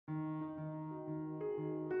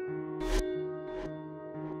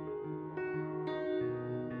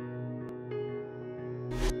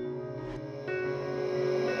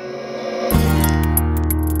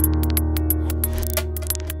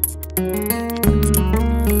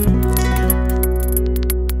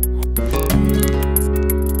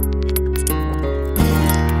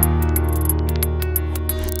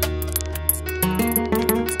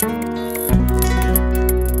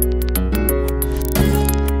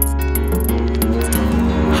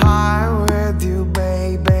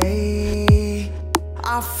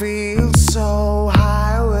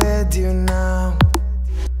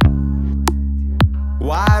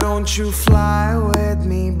don't you fly with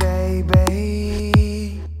me,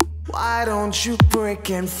 baby? Why don't you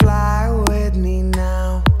freaking fly with me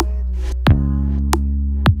now?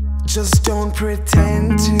 Just don't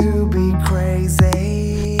pretend to be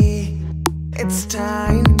crazy. It's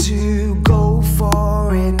time to go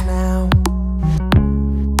for it now.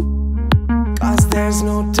 'Cause there's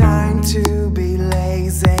no time to be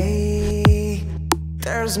lazy.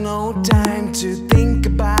 There's no time to think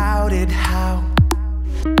about it how.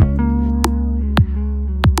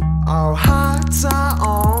 Our hearts are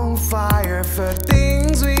on fire for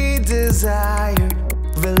things we desire.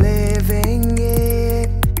 We're living it,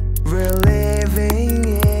 we're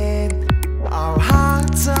living it. Our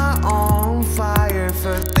hearts are on fire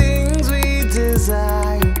for things we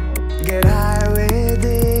desire. Get high with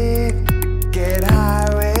it, get high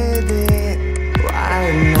with it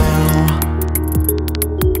right now.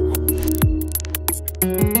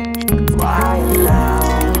 Right now.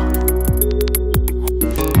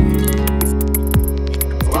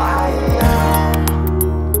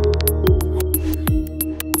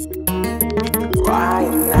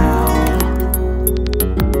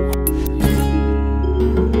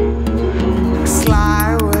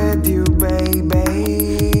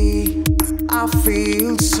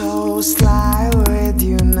 Sly with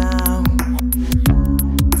you now.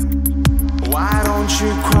 Why don't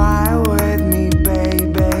you cry with me,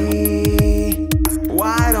 baby?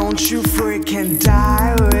 Why don't you freaking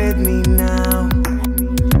die with me now?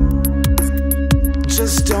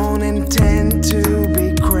 Just don't intend to be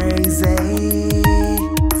crazy.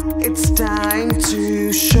 It's time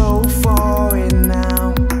to show for it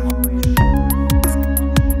now.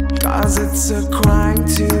 'Cause it's a crime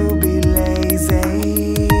to be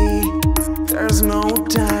lazy. There's no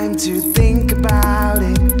time to think about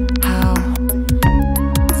it how.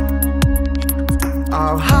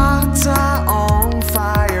 Our hearts are on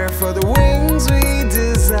fire for the wings we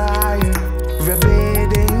desire.